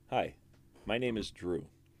Hi, my name is Drew,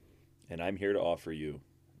 and I'm here to offer you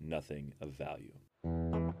nothing of value.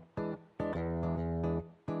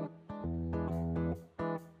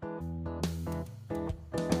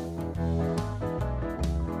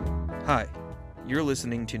 Hi, you're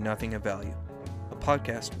listening to Nothing of Value, a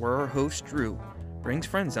podcast where our host Drew brings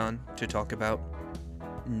friends on to talk about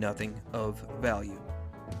nothing of value.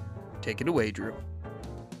 Take it away, Drew.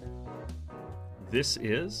 This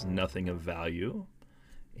is Nothing of Value,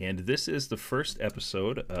 and this is the first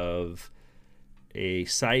episode of a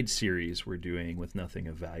side series we're doing with Nothing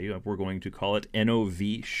of Value. We're going to call it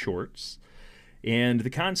NOV Shorts. And the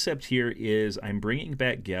concept here is I'm bringing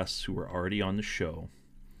back guests who are already on the show,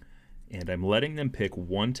 and I'm letting them pick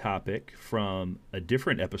one topic from a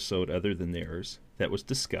different episode other than theirs that was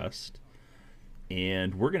discussed.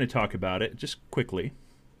 And we're going to talk about it just quickly.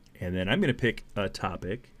 And then I'm going to pick a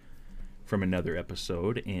topic from another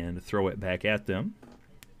episode and throw it back at them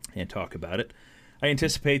and talk about it. I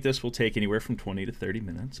anticipate this will take anywhere from 20 to 30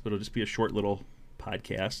 minutes, but it'll just be a short little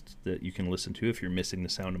podcast that you can listen to if you're missing the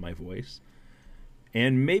sound of my voice.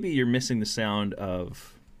 And maybe you're missing the sound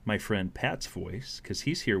of my friend Pat's voice, because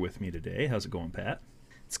he's here with me today. How's it going, Pat?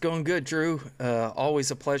 It's going good, Drew.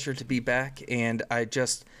 Always a pleasure to be back, and I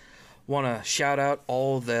just want to shout out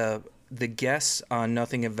all the guests on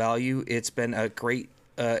Nothing of Value. It's been a great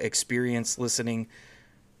experience listening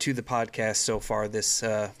to the podcast so far this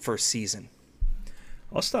first season.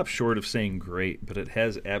 I'll stop short of saying great, but it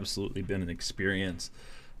has absolutely been an experience.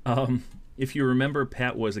 If you remember,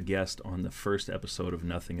 Pat was a guest on the first episode of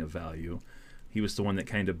Nothing of Value. He was the one that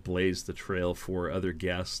kind of blazed the trail for other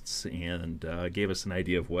guests and gave us an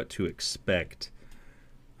idea of what to expect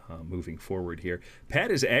moving forward here. Pat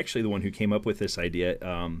is actually the one who came up with this idea.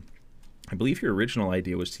 I believe your original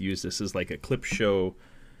idea was to use this as like a clip show,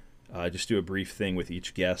 just do a brief thing with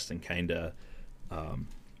each guest and kind of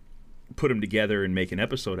put them together and make an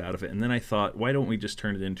episode out of it. And then I thought, why don't we just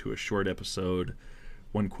turn it into a short episode,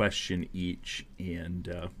 one question each, and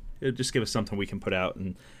it'll just give us something we can put out,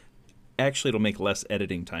 and actually it'll make less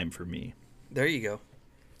editing time for me. There you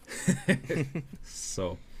go.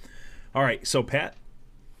 So, all right. So, Pat,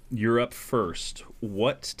 you're up first.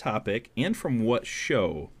 What topic and from what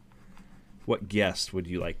show, what guest would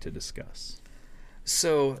you like to discuss?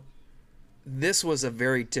 So, this was a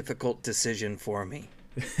very difficult decision for me.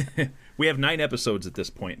 We have 9 episodes at this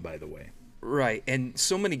point, by the way. Right, and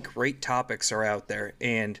so many great topics are out there,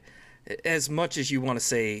 and as much as you want to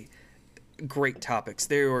say great topics,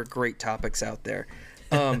 there are great topics out there.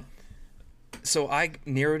 So I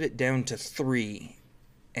narrowed it down to 3,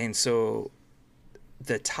 and so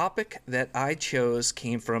the topic that I chose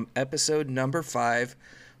came from episode number 5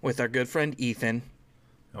 with our good friend Ethan.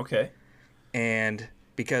 Okay. And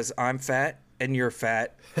because I'm fat and you're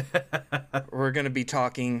fat, we're going to be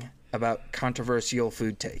talking about controversial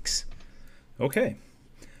food takes. Okay.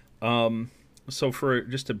 So for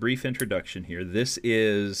just a brief introduction here, this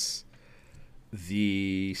is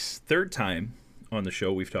the 3rd time on the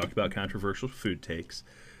show we've talked about controversial food takes,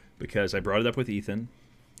 because I brought it up with Ethan,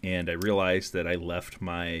 and I realized that I left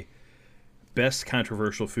my best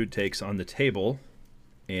controversial food takes on the table,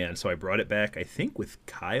 and so I brought it back, I think, with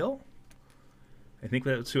Kyle. I think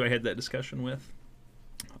that's who I had that discussion with.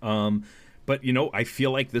 But, I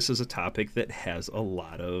feel like this is a topic that has a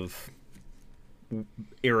lot of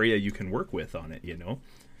area you can work with on it,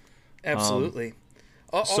 Absolutely.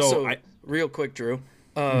 Also, real quick, Drew,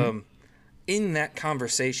 in that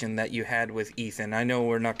conversation that you had with Ethan, I know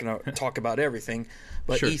we're not going to talk about everything,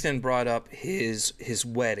 but sure. Ethan brought up his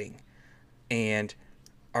wedding. And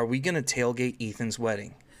are we going to tailgate Ethan's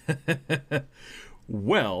wedding?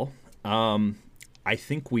 Well, I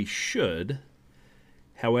think we should.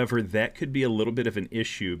 However, that could be a little bit of an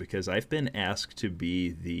issue because I've been asked to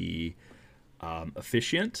be the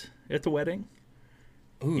officiant at the wedding.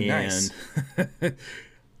 Ooh, nice.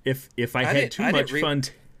 if I had too much fun...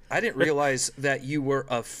 I didn't realize that you were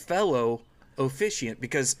a fellow officiant,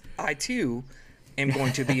 because I, too, am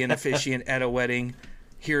going to be an officiant at a wedding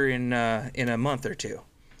here in a month or 2.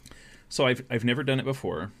 So I've never done it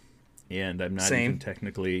before, and I'm not Same. even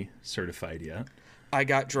technically certified yet. I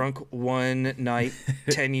got drunk one night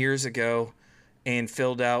 10 years ago and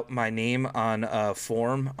filled out my name on a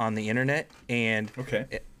form on the internet, and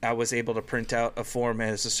I was able to print out a form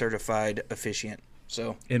as a certified officiant.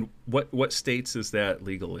 So, and what states is that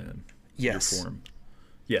legal in? Yes. Your form?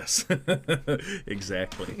 Yes,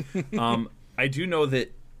 exactly. I do know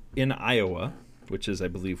that in Iowa, which is I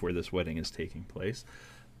believe where this wedding is taking place,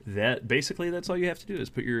 that basically that's all you have to do is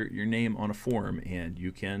put your name on a form, and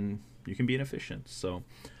you can be an officiant. So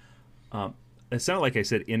It's not like I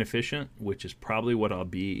said inefficient, which is probably what I'll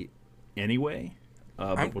be anyway.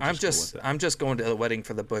 But we'll I'm just go with it. I'm just going to the wedding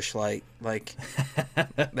for the bush light. Like,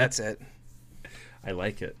 that's it. I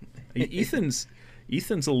like it. Ethan's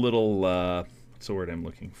a little what's the word I'm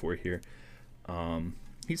looking for here?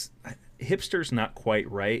 He's hipster's not quite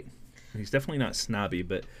right. He's definitely not snobby,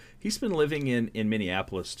 but he's been living in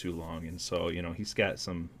Minneapolis too long, and so he's got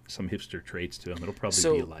some hipster traits to him. It'll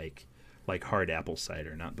probably be like hard apple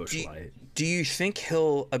cider, not Busch Light. Do you think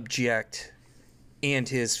he'll object, and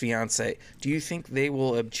his fiance? Do you think they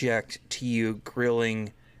will object to you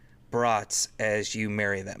grilling brats as you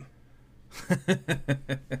marry them?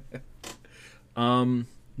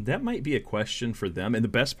 That might be a question for them. And the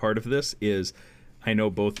best part of this is I know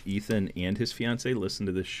both Ethan and his fiance listen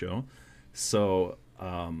to this show. So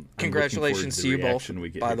congratulations to you both,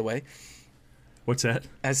 by the way. What's that?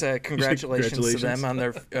 As a congratulations to them on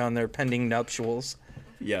their pending nuptials.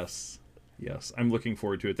 Yes. I'm looking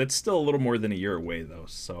forward to it. That's still a little more than a year away, though.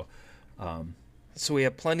 So we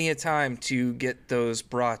have plenty of time to get those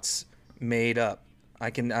brats made up. I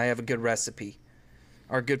have a good recipe.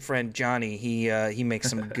 Our good friend Johnny, he makes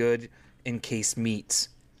some good encased meats.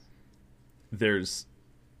 There's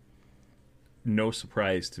no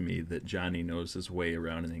surprise to me that Johnny knows his way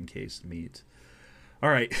around an encased meat. All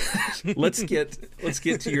right, let's get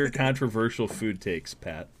to your controversial food takes,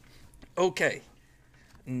 Pat. Okay,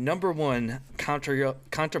 number one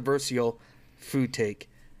controversial food take,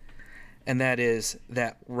 and that is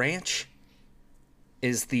that ranch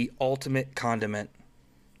is the ultimate condiment,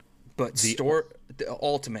 but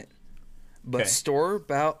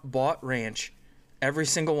store-bought ranch, every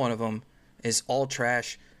single one of them is all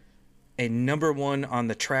trash. And number one on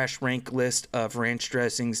the trash rank list of ranch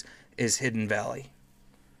dressings is Hidden Valley.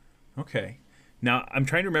 Okay. Now, I'm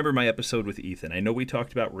trying to remember my episode with Ethan. I know we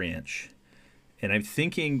talked about ranch, and I'm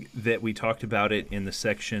thinking that we talked about it in the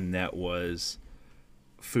section that was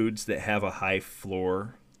foods that have a high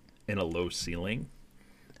floor and a low ceiling.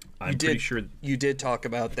 I'm pretty sure you did talk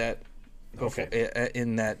about that before, okay.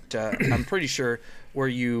 In that I'm pretty sure where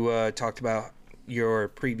you talked about your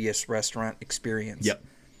previous restaurant experience. Yep.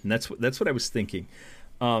 And that's what I was thinking.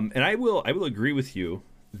 And I will agree with you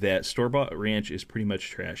that store-bought ranch is pretty much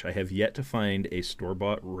trash. I have yet to find a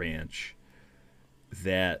store-bought ranch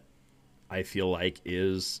that I feel like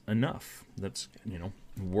is enough. That's,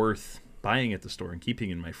 worth buying at the store and keeping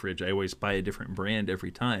in my fridge. I always buy a different brand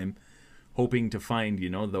every time, hoping to find,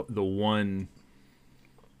 the one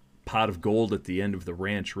pot of gold at the end of the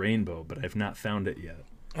ranch rainbow, but I've not found it yet.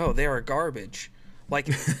 Oh, they are garbage.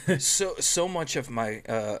 Like, so much of my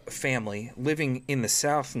family living in the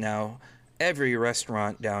South now, every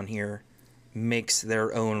restaurant down here makes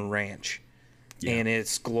their own ranch, and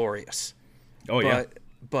it's glorious. Oh,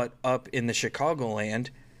 But up in the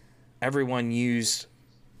Chicagoland, everyone used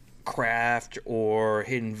Kraft or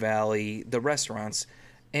Hidden Valley, the restaurants.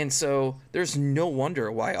 And so there's no wonder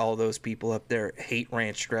why all those people up there hate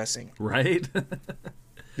ranch dressing. Right?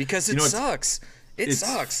 Because it sucks. It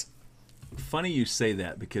sucks. Funny you say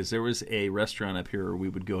that, because there was a restaurant up here where we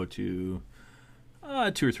would go to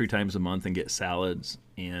 2 or 3 times a month and get salads,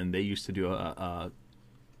 and they used to do a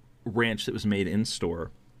ranch that was made in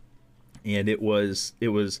store, and it was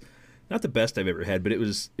not the best I've ever had, but it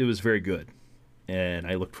was very good, and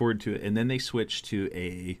I looked forward to it. And then they switched to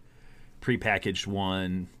a prepackaged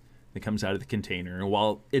one that comes out of the container, and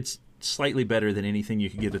while it's slightly better than anything you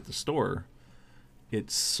could get at the store,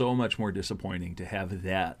 it's so much more disappointing to have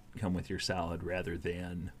that come with your salad rather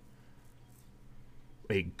than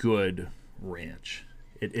a good ranch.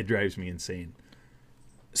 It drives me insane.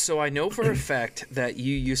 So I know for a fact that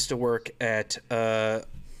you used to work at a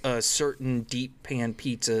certain deep pan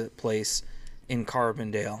pizza place in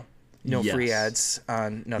Carbondale. No Yes. free ads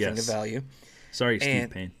on Nothing of Value. Sorry,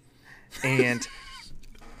 Steve Payne. And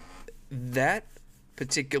that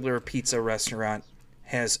particular pizza restaurant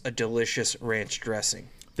has a delicious ranch dressing.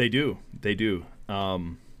 They do.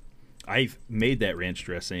 I've made that ranch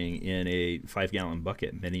dressing in a 5-gallon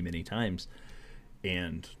bucket many, many times,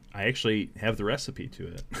 and I actually have the recipe to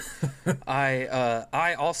it.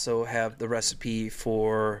 I also have the recipe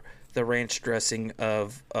for the ranch dressing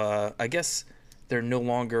of I guess they're no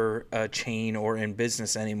longer a chain or in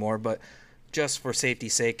business anymore, but just for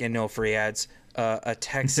safety's sake and no free ads, a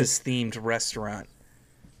Texas-themed restaurant.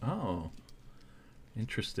 Oh,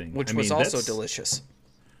 interesting. Which was also delicious.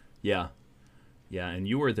 Yeah. Yeah, and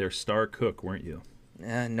you were their star cook, weren't you?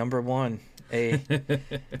 Number one. A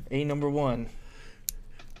number one.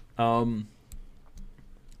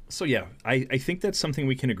 So yeah, I think that's something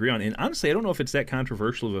we can agree on. And honestly, I don't know if it's that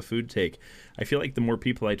controversial of a food take. I feel like the more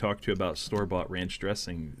people I talk to about store-bought ranch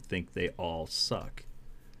dressing think they all suck.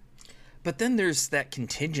 But then there's that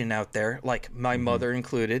contingent out there, like my mother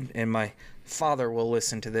included, and my father will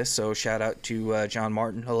listen to this, so shout out to John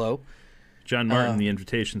Martin. Hello. John Martin, the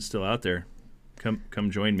invitation's still out there.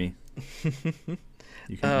 Come join me.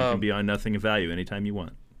 You can be on Nothing of Value anytime you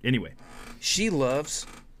want. Anyway. She loves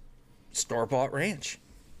store-bought ranch.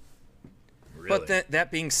 Really? But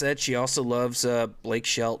that being said, she also loves Blake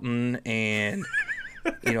Shelton and,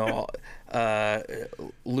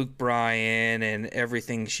 Luke Bryan and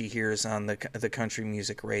everything she hears on the country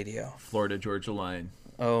music radio. Florida Georgia Line.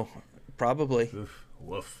 Oh, probably. Oof,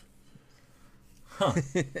 woof. Huh.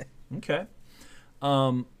 Okay.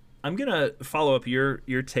 I'm gonna follow up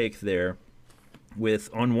your take there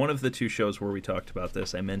with, on one of the two shows where we talked about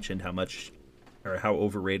this, I mentioned how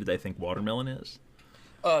overrated I think watermelon is.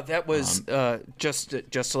 That was just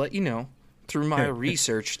to let you know, through my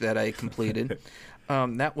research that I completed,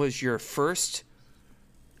 that was your first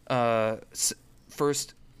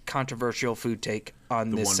controversial food take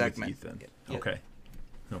on this segment. With Ethan. Yeah. Okay.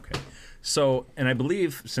 So, and I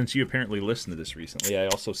believe since you apparently listened to this recently, I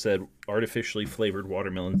also said artificially flavored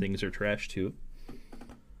watermelon things are trash too.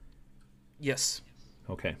 Yes.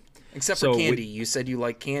 Okay. Except for candy. You said you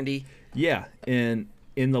like candy. Yeah, and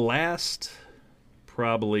in the last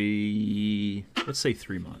probably, let's say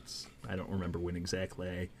 3 months. I don't remember when exactly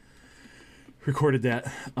I recorded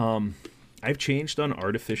that. I've changed on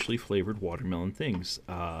artificially flavored watermelon things.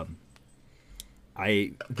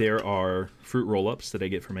 There are fruit roll-ups that I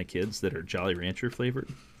get for my kids that are Jolly Rancher flavored,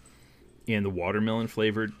 and the watermelon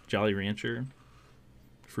flavored Jolly Rancher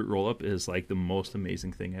fruit roll-up is like the most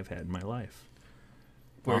amazing thing I've had in my life.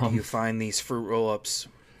 Where do you find these fruit roll-ups?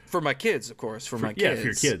 For my kids, of course. For my kids. Yeah, for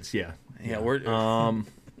your kids. Yeah. We're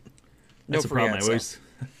that's a problem.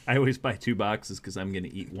 I always buy 2 boxes because I'm going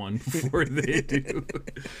to eat one before they do.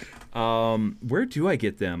 Where do I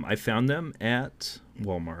get them? I found them at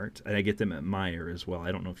Walmart, and I get them at Meijer as well.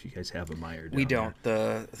 I don't know if you guys have a Meijer down We don't.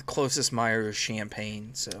 there. The closest Meijer is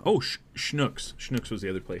Champaign. So. Oh, Schnucks. Schnucks was the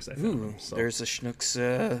other place I found them. So. There's a Schnucks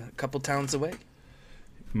a couple towns away.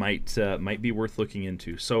 Might be worth looking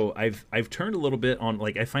into. So I've turned a little bit on,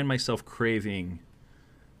 like, I find myself craving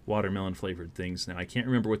watermelon flavored things now. I can't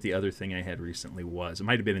remember what the other thing I had recently was. It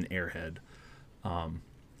might have been an Airhead.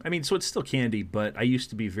 So it's still candy, but I used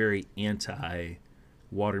to be very anti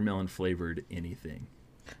watermelon flavored anything.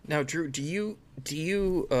 Now, Drew, do you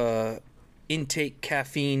intake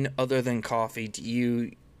caffeine other than coffee? Do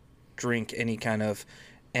you drink any kind of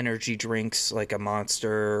energy drinks like a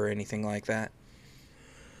Monster or anything like that?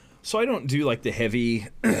 So I don't do like the heavy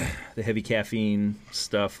caffeine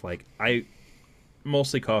stuff. Like, I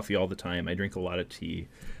mostly coffee all the time. I drink a lot of tea.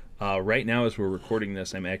 Right now, as we're recording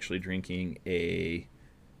this, I'm actually drinking a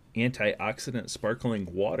antioxidant sparkling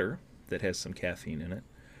water that has some caffeine in it.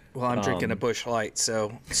 Well, I'm drinking a Busch Light,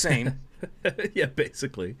 so same. Yeah,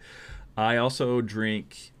 basically. I also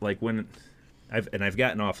drink, like, I've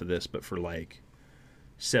gotten off of this, but for like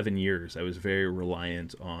 7 years, I was very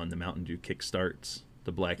reliant on the Mountain Dew Kickstarts,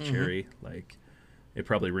 the black cherry. Like, it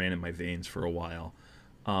probably ran in my veins for a while.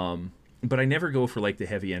 But I never go for like the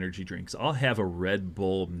heavy energy drinks. I'll have a Red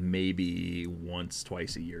Bull maybe once,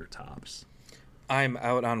 twice a year tops. I'm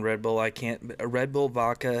out on Red Bull. I can't. A Red Bull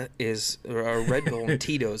vodka or Red Bull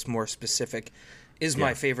Tito's more specific, is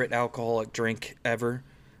my favorite alcoholic drink ever,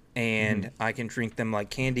 and I can drink them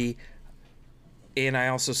like candy. And I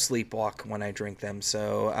also sleepwalk when I drink them,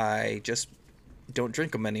 so I just don't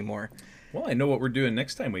drink them anymore. Well, I know what we're doing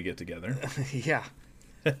next time we get together. Yeah.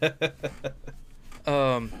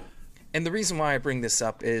 And the reason why I bring this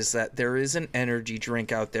up is that there is an energy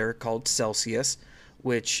drink out there called Celsius,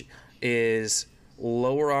 which is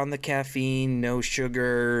lower on the caffeine, no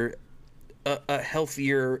sugar, a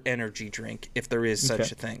healthier energy drink, if there is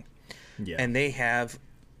such a thing. Yeah. And they have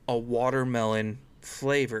a watermelon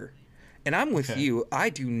flavor. And I'm with you. I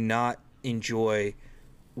do not enjoy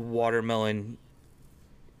watermelon,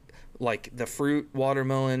 like the fruit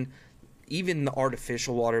watermelon. Even the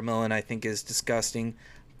artificial watermelon I think is disgusting.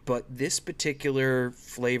 But this particular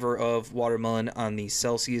flavor of watermelon on the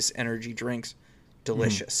Celsius energy drinks,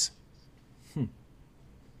 delicious.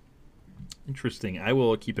 Interesting. I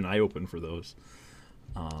will keep an eye open for those.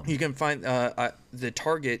 You can find the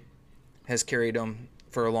Target has carried them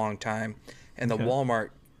for a long time, and the Walmart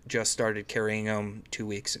just started carrying them 2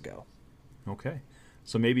 weeks ago. Okay.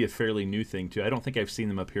 So maybe a fairly new thing, too. I don't think I've seen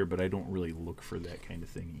them up here, but I don't really look for that kind of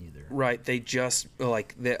thing either. Right. They just,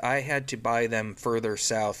 I had to buy them further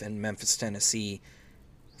south in Memphis, Tennessee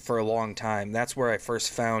for a long time. That's where I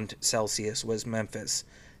first found Celsius, was Memphis.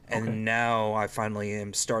 And now I finally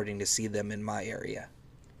am starting to see them in my area.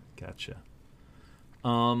 Gotcha.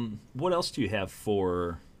 What else do you have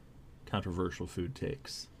for controversial food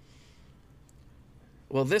takes?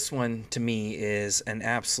 Well, this one to me is an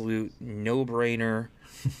absolute no-brainer.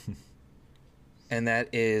 And that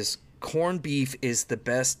is corned beef is the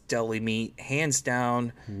best deli meat, hands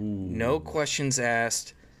down. Ooh. No questions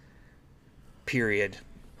asked. Period.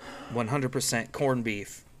 100% corned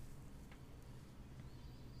beef.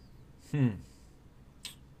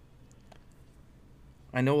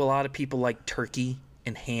 I know a lot of people like turkey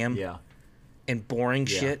and ham. Yeah. And boring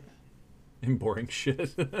shit. And boring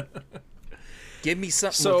shit. Give me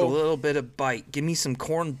something with a little bit of bite. Give me some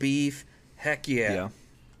corned beef. Heck yeah.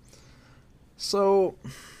 So,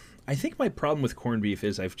 I think my problem with corned beef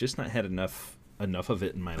is I've just not had enough of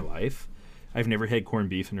it in my life. I've never had corned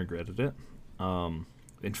beef and regretted it.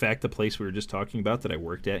 In fact, the place we were just talking about that I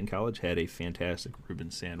worked at in college had a fantastic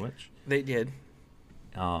Reuben sandwich. They did.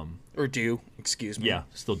 Or do, excuse me. Yeah,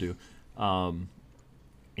 still do. And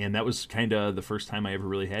that was kind of the first time I ever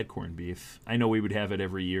really had corned beef. I know we would have it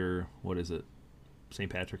every year. What is it? St.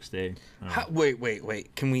 Patrick's Day.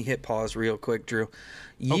 Wait. Can we hit pause real quick, Drew?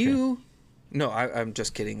 No, I'm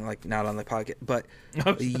just kidding. Like, not on the podcast. But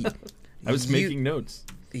I was making notes.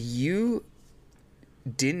 You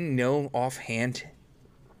didn't know offhand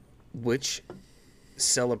which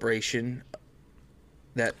celebration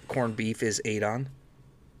that corned beef is ate on?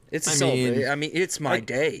 It's a celebration. I mean, it's my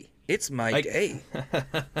day. It's my day.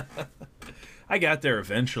 I got there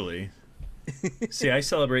eventually. See, I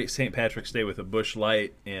celebrate St. Patrick's Day with a Busch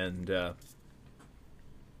Light, and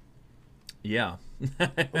yeah.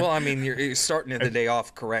 Well, I mean, you're starting the day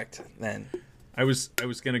off correct then. I was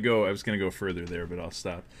gonna go further there, but I'll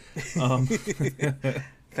stop.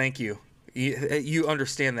 Thank you. You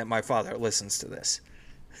understand that my father listens to this.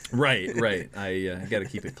 Right. I got to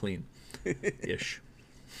keep it clean, ish.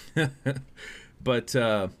 But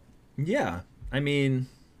yeah, I mean,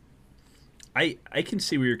 I can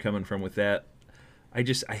see where you're coming from with that. I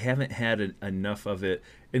haven't had enough of it,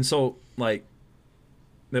 and so like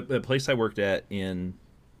the place I worked at in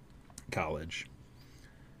college,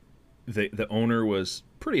 the owner was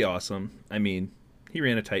pretty awesome. I mean, he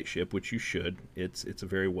ran a tight ship, which you should. It's a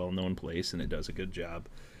very well known place, and it does a good job.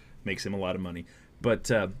 Makes him a lot of money, but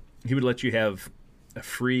he would let you have a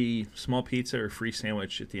free small pizza or free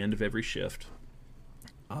sandwich at the end of every shift.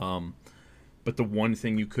 But the one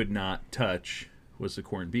thing you could not touch was the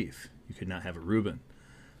corned beef. You could not have a Reuben.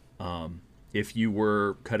 If you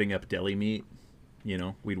were cutting up deli meat,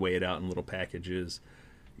 we'd weigh it out in little packages.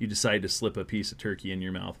 You decide to slip a piece of turkey in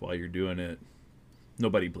your mouth while you're doing it.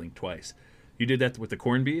 Nobody blinked twice. You did that with the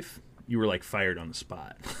corned beef, you were like fired on the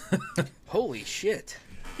spot. Holy shit.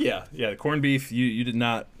 Yeah, the corned beef, you did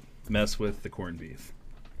not mess with the corned beef.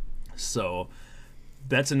 So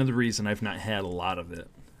that's another reason I've not had a lot of it.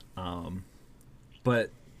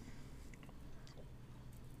 But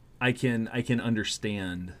I can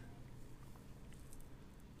understand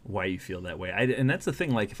why you feel that way. And that's the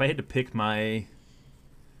thing, like if I had to pick my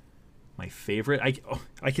favorite,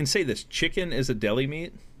 I can say this: chicken is a deli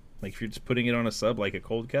meat. Like if you're just putting it on a sub like a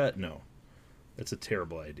cold cut, no. That's a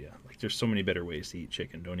terrible idea. Like there's so many better ways to eat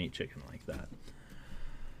chicken. Don't eat chicken like that.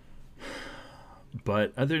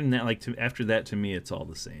 But other than that, after that, to me, it's all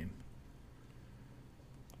the same.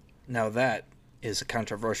 Now that is a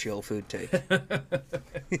controversial food take.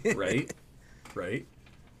 Right.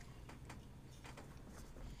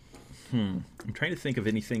 I'm trying to think of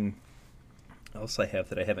anything else I have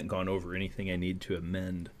that I haven't gone over, anything I need to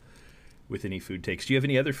amend with any food takes. Do you have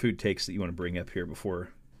any other food takes that you want to bring up here before?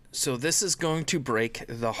 So this is going to break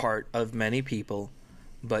the heart of many people,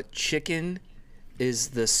 but chicken is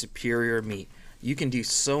the superior meat. You can do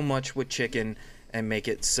so much with chicken and make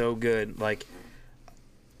it so good. Like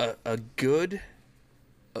a good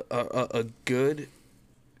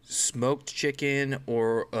smoked chicken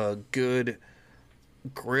or a good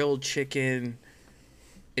grilled chicken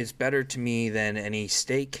is better to me than any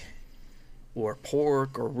steak or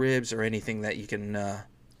pork or ribs or anything that you can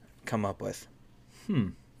come up with.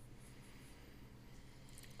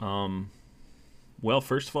 Well,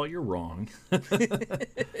 first of all, you're wrong.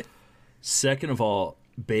 Second of all,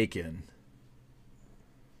 bacon.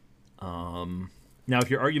 Now, if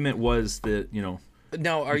your argument was that,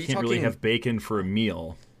 now, are you can't talking, really have bacon for a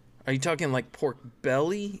meal. Are you talking like pork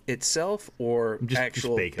belly itself or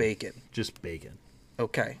actual bacon? Just bacon.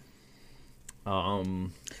 Okay.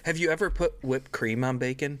 Have you ever put whipped cream on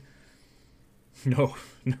bacon? No,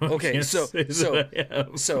 no. I Okay, can't so say that so I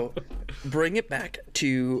have. so bring it back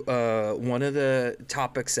to one of the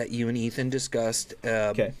topics that you and Ethan discussed,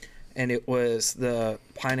 Okay. and it was the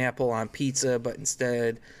pineapple on pizza, but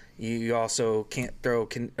instead you also can't throw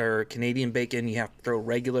Canadian bacon. You have to throw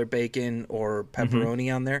regular bacon or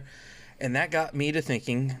pepperoni on there, and that got me to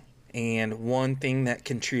thinking. And one thing that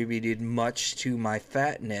contributed much to my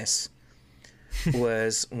fatness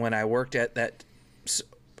was when I worked at that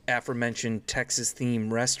aforementioned Texas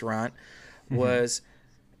themed restaurant, was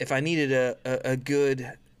if I needed a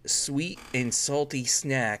good sweet and salty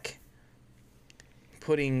snack,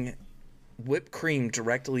 putting whipped cream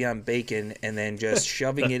directly on bacon and then just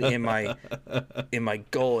shoving it in my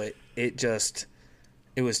gullet, it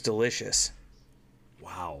was delicious.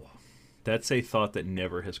 Wow. That's a thought that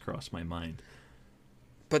never has crossed my mind.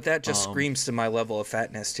 But that just screams to my level of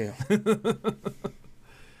fatness too.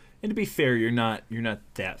 And to be fair, you're not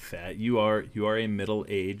that fat. You are a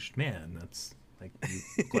middle-aged man. That's like, you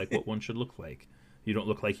look like what one should look like. You don't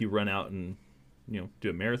look like you run out and,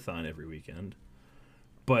 do a marathon every weekend.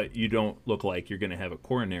 But you don't look like you're going to have a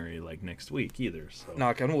coronary like next week either. So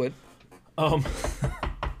Knock on wood.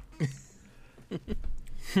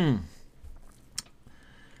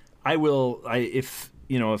 If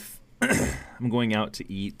I'm going out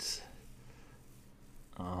to eat,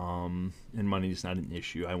 and money's not an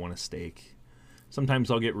issue, I want a steak.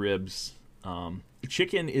 Sometimes I'll get ribs.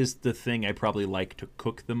 Chicken is the thing I probably like to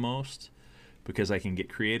cook the most because I can get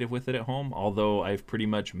creative with it at home. Although I've pretty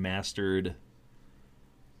much mastered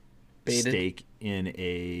steak in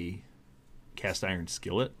a cast iron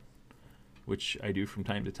skillet, which I do from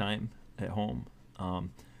time to time at home.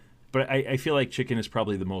 But I feel like chicken is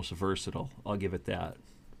probably the most versatile. I'll give it that.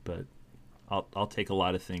 But I'll take a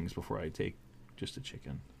lot of things before I take just a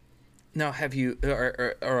chicken. Now, have you?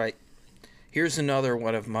 All right. Here's another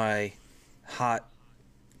one of my hot,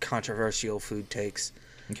 controversial food takes.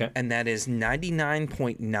 Okay. And that is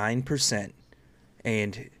 99.9%.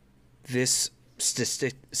 And this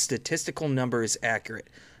statistical number is accurate.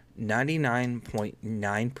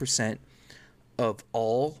 99.9% of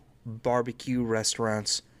all barbecue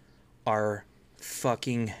restaurants are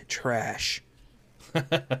fucking trash.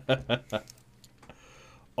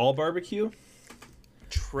 All barbecue?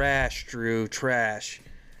 Trash, Drew. Trash.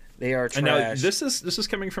 They are trash. And now this is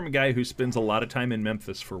coming from a guy who spends a lot of time in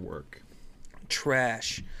Memphis for work.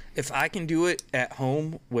 Trash. If I can do it at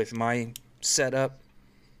home with my setup,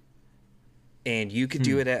 and you could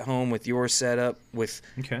do it at home with your setup, with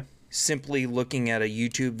simply looking at a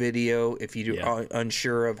YouTube video, if you are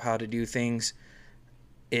unsure of how to do things,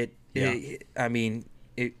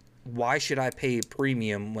 why should I pay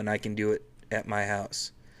premium when I can do it at my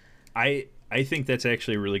house? I think that's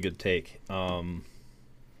actually a really good take.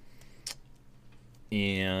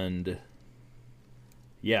 And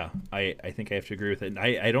yeah, I think I have to agree with it.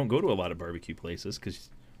 I don't go to a lot of barbecue places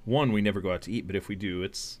because, one, we never go out to eat, but if we do,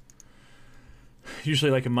 it's usually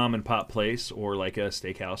like a mom and pop place or like a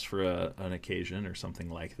steakhouse for an occasion or something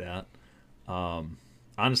like that.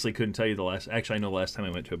 Honestly, couldn't tell you actually, I know the last time I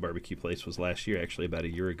went to a barbecue place was last year, actually about a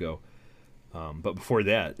year ago. But before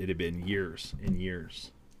that, it had been years and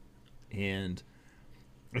years. And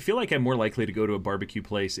I feel like I'm more likely to go to a barbecue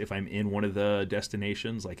place if I'm in one of the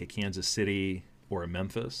destinations, like a Kansas City or a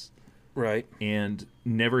Memphis. Right. And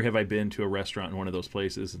never have I been to a restaurant in one of those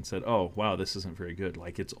places and said, oh, wow, this isn't very good.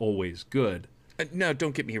 Like, it's always good. No,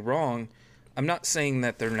 don't get me wrong. I'm not saying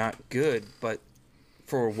that they're not good, but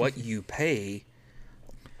for what you pay,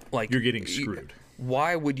 like, you're getting screwed.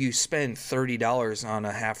 Why would you spend $30 on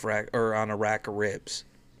a half rack or on a rack of ribs?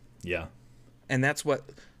 Yeah. And that's what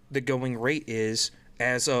the going rate is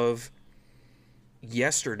as of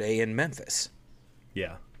yesterday in Memphis.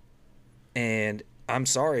 Yeah. And I'm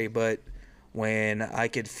sorry, but when I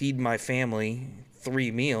could feed my family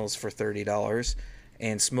 3 meals for $30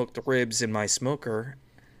 and smoke the ribs in my smoker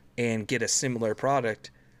and get a similar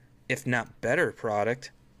product, if not better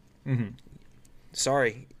product,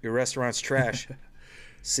 sorry, your restaurant's trash.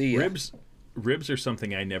 See ya. Ribs are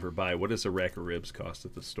something I never buy. What does a rack of ribs cost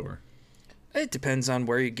at the store? It depends on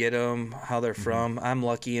where you get them, how they're from. I'm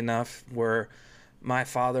lucky enough where my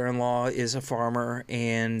father-in-law is a farmer,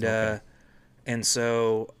 and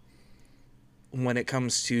so when it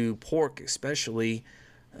comes to pork especially,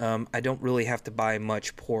 I don't really have to buy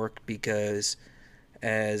much pork because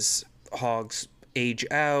as hogs age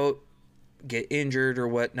out, get injured or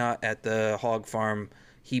whatnot at the hog farm,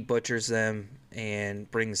 he butchers them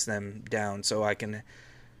and brings them down so I can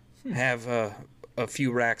have a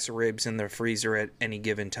few racks of ribs in the freezer at any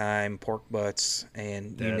given time, pork butts,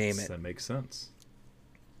 and you name it. That makes sense.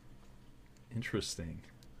 Interesting.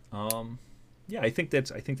 Yeah, I think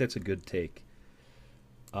that's a good take.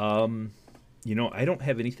 I don't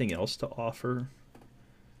have anything else to offer,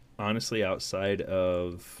 honestly, outside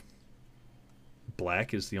of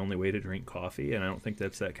black is the only way to drink coffee, and I don't think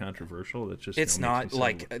that's that controversial. That's just It's not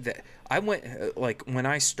like I went like when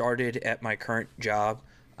I started at my current job,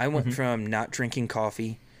 I went from not drinking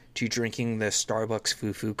coffee to drinking the Starbucks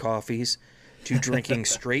foo coffees to drinking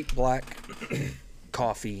straight black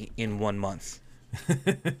coffee in 1 month.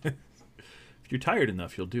 If you're tired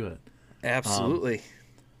enough, you'll do it. Absolutely.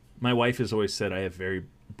 My wife has always said I have very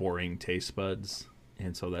boring taste buds,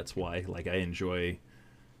 and so that's why. Like, I enjoy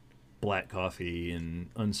black coffee and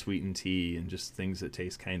unsweetened tea and just things that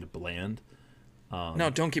taste kind of bland. No,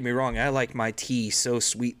 don't get me wrong. I like my tea so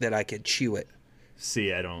sweet that I could chew it.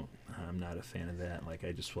 See, I'm not a fan of that. Like,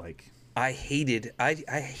 I just like... I hated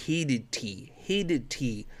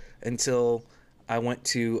tea until I went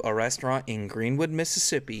to a restaurant in Greenwood,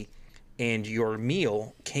 Mississippi, and your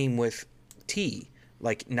meal came with tea.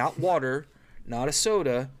 Like, not water, not a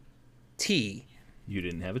soda, tea. You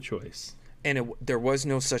didn't have a choice. And there was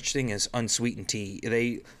no such thing as unsweetened tea.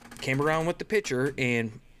 They came around with the pitcher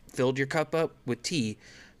and filled your cup up with tea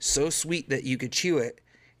so sweet that you could chew it.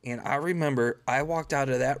 And I remember I walked out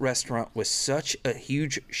of that restaurant with such a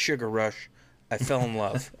huge sugar rush, I fell in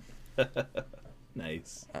love.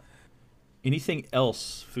 Nice. Anything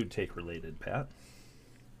else food take related, Pat?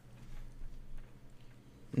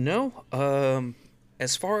 No.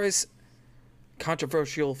 As far as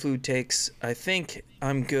controversial food takes, I think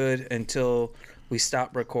I'm good until we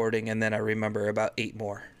stop recording, and then I remember about 8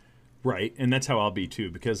 more. Right, and that's how I'll be too,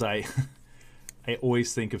 because I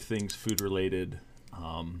always think of things food related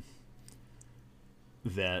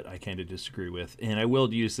that I kind of disagree with, and I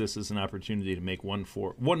will use this as an opportunity to make one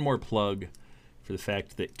more plug for the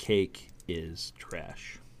fact that cake is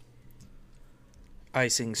trash.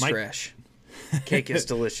 Icing's trash. Cake is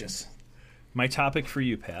delicious. My topic for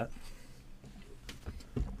you, Pat.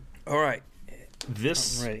 All right.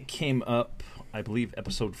 This came up, I believe,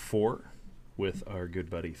 episode 4 with our good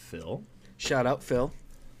buddy Phil. Shout out, Phil.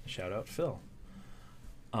 Shout out, Phil.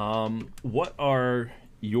 What are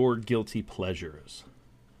your guilty pleasures?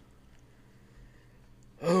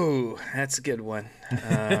 Oh, that's a good one.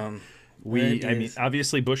 I mean,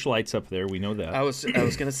 obviously Busch Light's up there. We know that. I was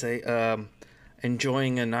gonna say,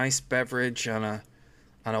 enjoying a nice beverage on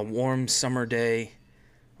a warm summer day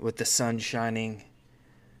with the sun shining,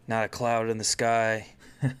 not a cloud in the sky.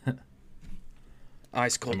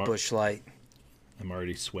 Ice cold Busch Light. I'm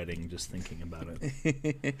already sweating just thinking about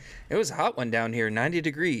it. It was a hot one down here, 90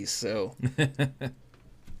 degrees, so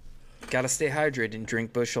gotta stay hydrated and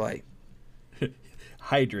drink Busch Light.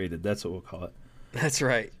 Hydrated, that's what we'll call it. That's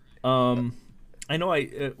right. I know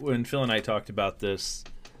when Phil and I talked about this,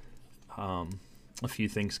 a few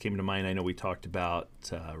things came to mind. I know we talked about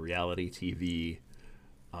reality TV,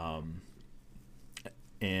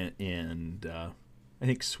 and I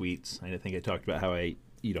think sweets. I think I talked about how I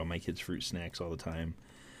eat all my kids' fruit snacks all the time.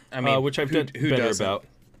 I mean, which I've done better doesn't? About.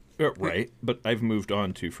 Right, but I've moved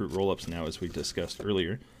on to fruit roll-ups now, as we discussed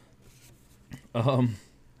earlier.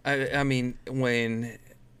 I mean, when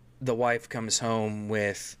the wife comes home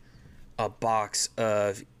with a box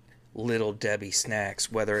of Little Debbie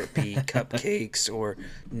snacks, whether it be cupcakes or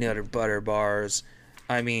Nutter Butter bars,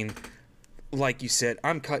 I mean, like you said,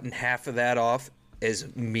 I'm cutting half of that off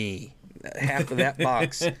as me. Half of that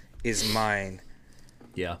box is mine.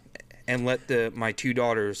 Yeah. And let my 2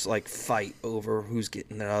 daughters fight over who's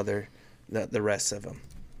getting the rest of them.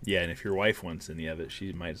 Yeah, and if your wife wants any of it,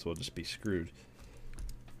 she might as well just be screwed.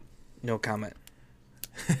 No comment.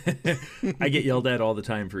 I get yelled at all the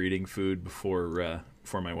time for eating food before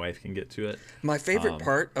my wife can get to it. My favorite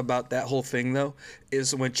part about that whole thing, though,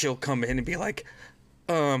 is when she'll come in and be like,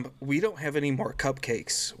 we don't have any more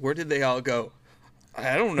cupcakes. Where did they all go?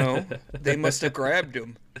 I don't know. They must have grabbed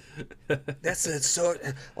them. I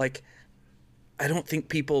don't think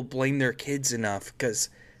people blame their kids enough, because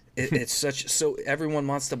it's so everyone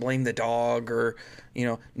wants to blame the dog or,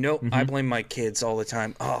 I blame my kids all the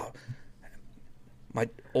time. Oh, my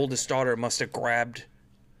oldest daughter must have grabbed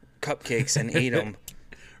cupcakes and ate them.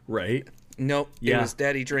 Right. Nope. Yeah. It was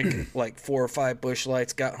daddy drank 4 or 5 Busch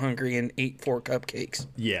Lights, got hungry, and ate 4 cupcakes.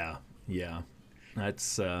 Yeah.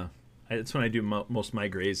 That's when I do most of my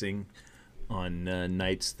grazing on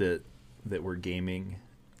nights that we're gaming.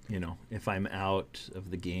 If I'm out of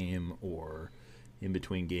the game or in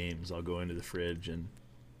between games, I'll go into the fridge and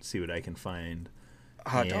see what I can find.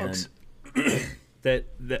 Hot dogs. That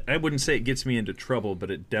I wouldn't say it gets me into trouble,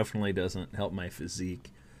 but it definitely doesn't help my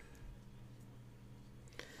physique.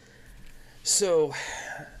 So,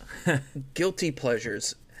 guilty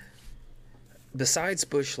pleasures. besides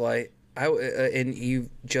Bush Light, and you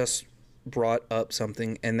just brought up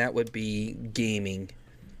something, and that would be gaming.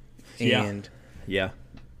 Yeah. And Yeah.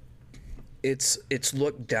 it's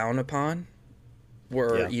looked down upon,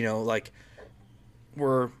 where Yeah. like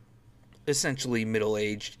we're essentially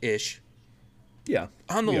middle-aged ish, Yeah.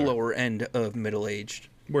 on the We are. lower end of middle-aged.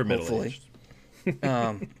 We're middle Hopefully,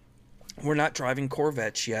 aged. we're not driving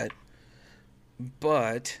Corvettes yet,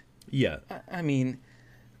 but Yeah. I mean,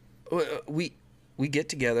 we we get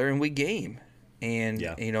together and we game, and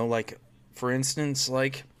Yeah. like for instance,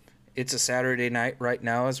 like it's a Saturday night right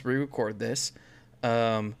now as we record this,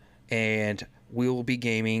 and we will be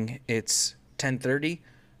gaming. It's 10:30.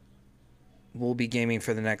 We'll be gaming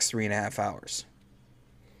for the next 3.5 hours.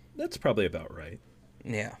 That's probably about right.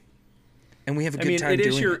 Yeah, and we have a I good mean, time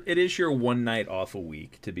doing it. it is your one night off a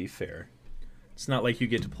week, to be fair. It's not like you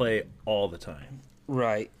get to play all the time.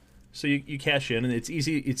 Right. So you cash in, and it's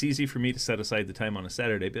easy for me to set aside the time on a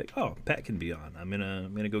Saturday. Be like, oh, Pat can be on. I'm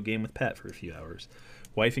gonna go game with Pat for a few hours.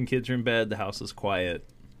 Wife and kids are in bed. The house is quiet.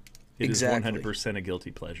 It Exactly. is 100% a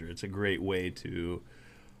guilty pleasure. It's a great way to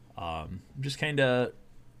just kind of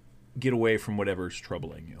get away from whatever's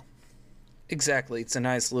troubling you. Exactly. It's a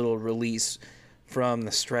nice little release from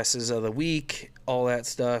the stresses of the week, all that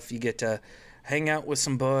stuff. You get to hang out with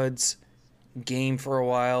some buds, game for a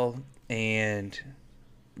while, and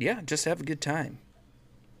yeah, just have a good time.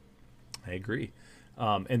 I agree.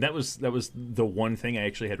 And that was the one thing I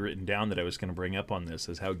actually had written down that I was going to bring up on this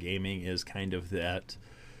is how gaming is kind of that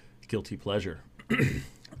guilty pleasure.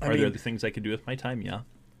 Are there other things I could do with my time? Yeah.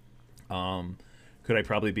 Could I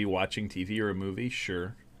probably be watching TV or a movie?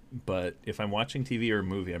 Sure. But if I'm watching TV or a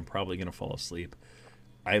movie, I'm probably going to fall asleep.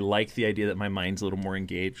 I like the idea that my mind's a little more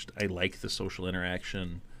engaged. I like the social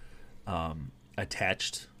interaction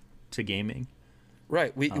attached to gaming.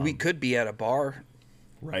 Right. We could be at a bar.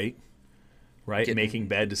 Right. Right. Getting- Making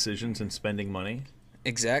bad decisions and spending money.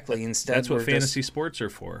 Exactly. Instead, That's what we're fantasy sports are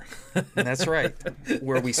for. That's right.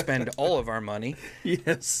 Where we spend all of our money,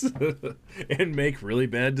 Yes. And make really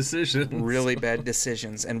bad decisions. really bad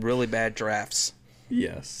decisions, and really bad drafts.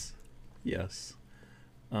 Yes. Yes.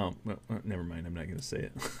 Well, never mind. I'm not going to say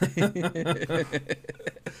it.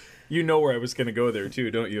 You know where I was going to go there, too,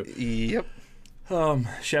 don't you? Yep.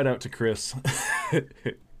 Shout out to Chris.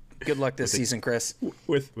 Good luck this season, Chris.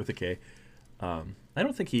 with a K. I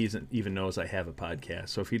don't think he even knows I have a podcast.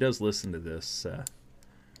 So if he does listen to this,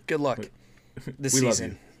 Good luck this we love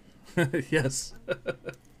season. you. Yes.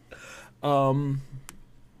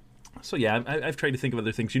 So yeah, I've tried to think of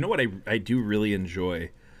other things. You know what I do really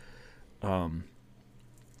enjoy? And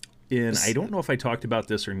I don't know if I talked about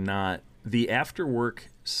this or not. The after work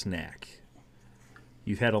snack.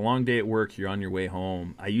 You've had a long day at work. You're on your way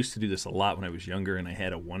home. I used to do this a lot when I was younger, and I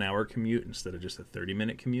had a 1-hour commute instead of just a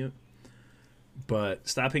 30-minute commute. But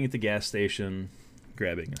stopping at the gas station,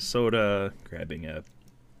 grabbing a soda, grabbing a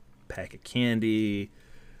pack of candy,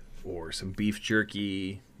 or some beef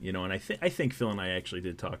jerky, and I think Phil and I actually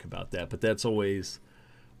did talk about that, but that's always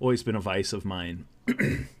been a vice of mine.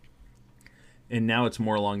 And now it's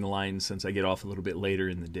more along the lines, since I get off a little bit later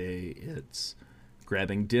in the day, it's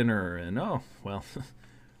grabbing dinner and, oh, well,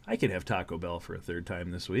 I could have Taco Bell for a third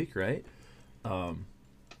time this week, right?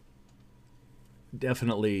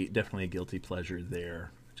 Definitely a guilty pleasure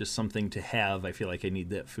there. Just something to have. I feel like I need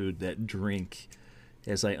that food, that drink,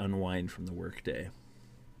 as I unwind from the workday.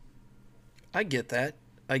 I get that.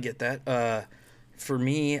 For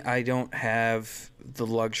me, I don't have the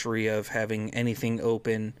luxury of having anything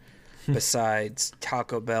open besides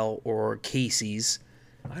Taco Bell or Casey's.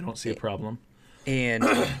 I don't see a problem. And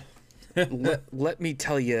let me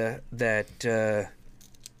tell you that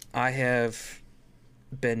I have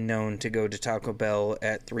been known to go to Taco Bell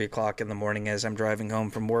at 3 o'clock in the morning as I'm driving home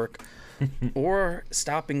from work, or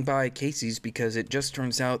stopping by Casey's, because it just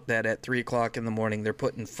turns out that at 3 o'clock in the morning they're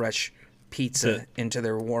putting fresh pizza into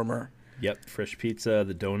their warmer. Yep, fresh pizza.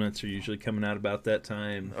 The donuts are usually coming out about that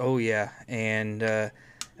time. Oh yeah, and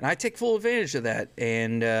I take full advantage of that,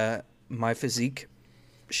 and my physique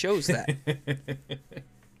shows that.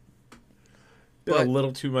 Been a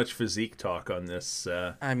little too much physique talk on this.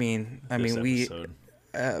 I mean, episode.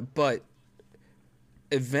 but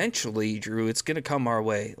eventually, Drew, it's gonna come our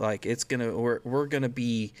way. Like we're gonna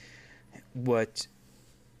be what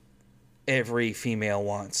every female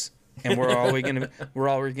wants, and we're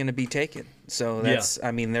always gonna be taken. So that's,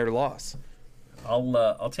 I mean, their loss.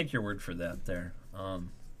 I'll take your word for that there.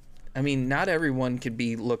 I mean, not everyone could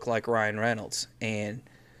look like Ryan Reynolds, and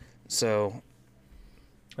so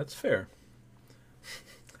that's fair.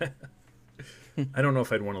 I don't know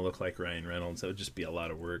if I'd want to look like Ryan Reynolds. That would just be a lot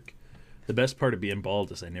of work. The best part of being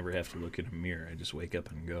bald is I never have to look in a mirror. I just wake up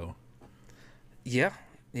and go. Yeah.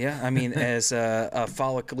 Yeah. I mean, as a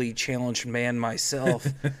follically challenged man myself,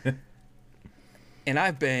 and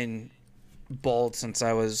I've been bald since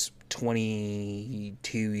I was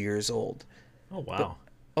 22 years old. Oh, wow.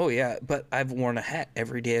 Oh yeah, but I've worn a hat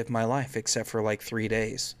every day of my life except for like 3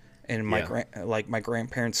 days. And my my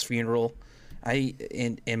grandparents' funeral, I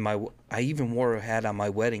even wore a hat on my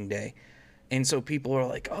wedding day. And so people are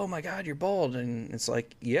like, "Oh my God, you're bald," and it's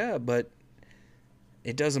like, yeah, but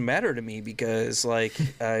it doesn't matter to me because like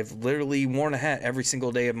I've literally worn a hat every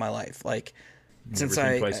single day of my life. Like Never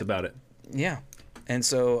think twice about it. Yeah, and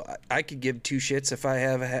so I could give two shits if I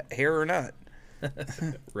have hair or not.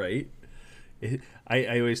 Right.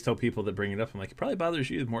 I always tell people that bring it up, I'm like, it probably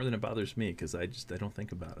bothers you more than it bothers me because I don't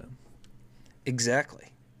think about it.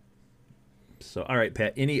 Exactly. So, all right,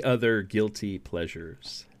 Pat, any other guilty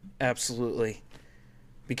pleasures? Absolutely.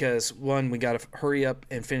 Because, one, we got to hurry up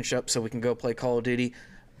and finish up so we can go play Call of Duty.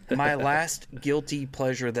 My last guilty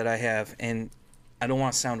pleasure that I have, and I don't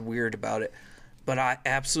want to sound weird about it, but I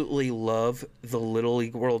absolutely love the Little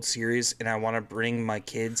League World Series, and I want to bring my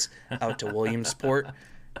kids out to Williamsport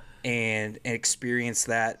and experience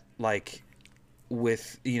that, like,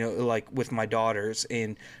 with my daughters,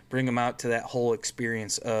 and bring them out to that whole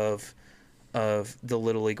experience of the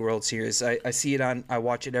Little League World Series. I see it I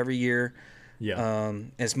watch it every year. Yeah.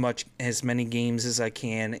 As many games as I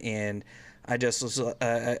can, and I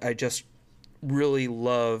just really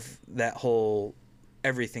love that whole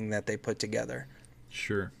everything that they put together.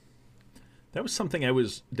 Sure. That was something I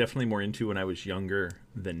was definitely more into when I was younger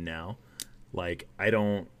than now. Like, I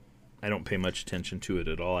don't pay much attention to it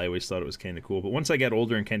at all. I always thought it was kind of cool. But once I got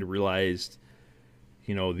older and kind of realized,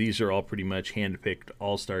 these are all pretty much hand-picked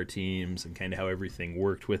all-star teams and kind of how everything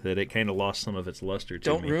worked with it, it kind of lost some of its luster to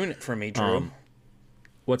me. Don't ruin it for me, Drew.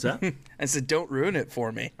 What's that? I said, don't ruin it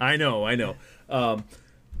for me. I know.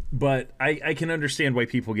 But I can understand why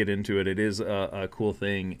people get into it. It is a cool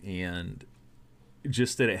thing, and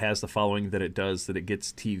just that it has the following that it does, that it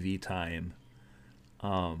gets TV time.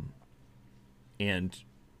 And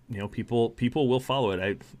people will follow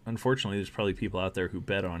it. Unfortunately, there's probably people out there who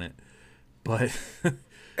bet on it, but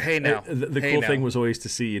hey, now the cool thing was always to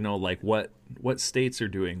see, like what states are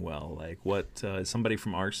doing well, like what is somebody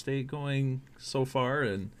from our state going so far,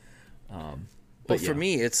 and for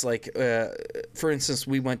me, it's like, for instance,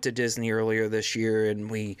 we went to Disney earlier this year, and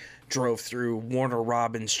we drove through Warner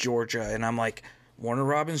Robins, Georgia, and I'm like, Warner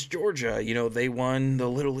Robins, Georgia, they won the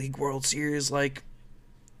Little League World Series like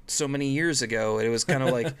so many years ago. It was kind of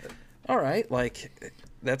like, all right, like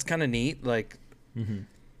that's kind of neat, like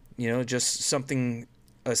just something,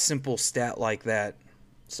 a simple stat like that.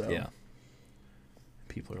 So yeah,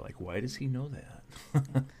 people are like, why does he know that?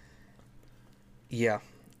 Yeah,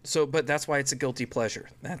 so but that's why it's a guilty pleasure.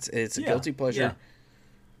 It's a guilty pleasure. Yeah.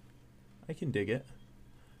 I can dig it.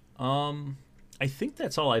 I think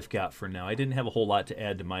that's all I've got for now. I didn't have a whole lot to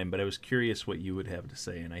add to mine, but I was curious what you would have to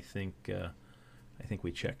say, and I think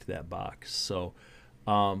we checked that box. So,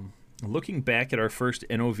 looking back at our first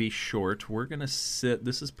NOV short, this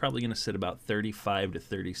is probably going to sit about 35 to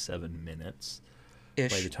 37 minutes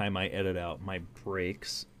Ish. by the time I edit out my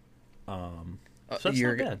breaks. So that's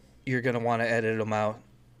not bad. You're going to want to edit them out.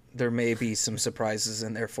 There may be some surprises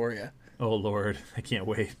in there for you. Oh, Lord. I can't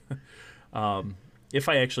wait. If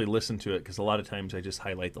I actually listen to it, because a lot of times I just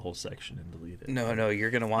highlight the whole section and delete it. No, you're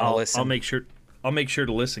going to want to listen. I'll make sure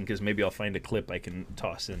to listen, because maybe I'll find a clip I can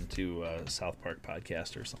toss into a South Park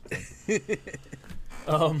podcast or something.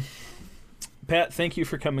 Pat, thank you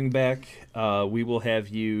for coming back. We will have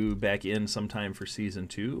you back in sometime for season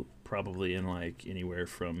 2, probably in like anywhere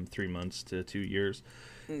from 3 months to 2 years.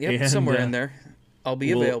 Yep, and somewhere in there. I'll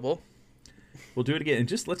be available. We'll do it again. And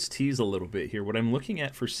just let's tease a little bit here. What I'm looking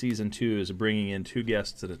at for season 2 is bringing in 2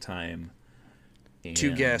 guests at a time.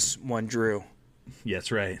 2 guests, 1 Drew. Yeah,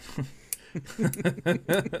 that's right.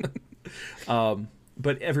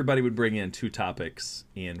 But everybody would bring in 2 topics,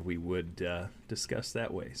 and we would discuss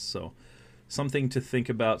that way. So something to think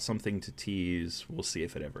about, something to tease. We'll see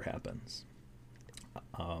if it ever happens.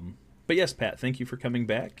 But yes, Pat, thank you for coming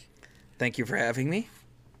back. Thank you for having me.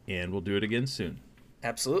 And we'll do it again soon.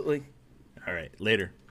 Absolutely. All right, later.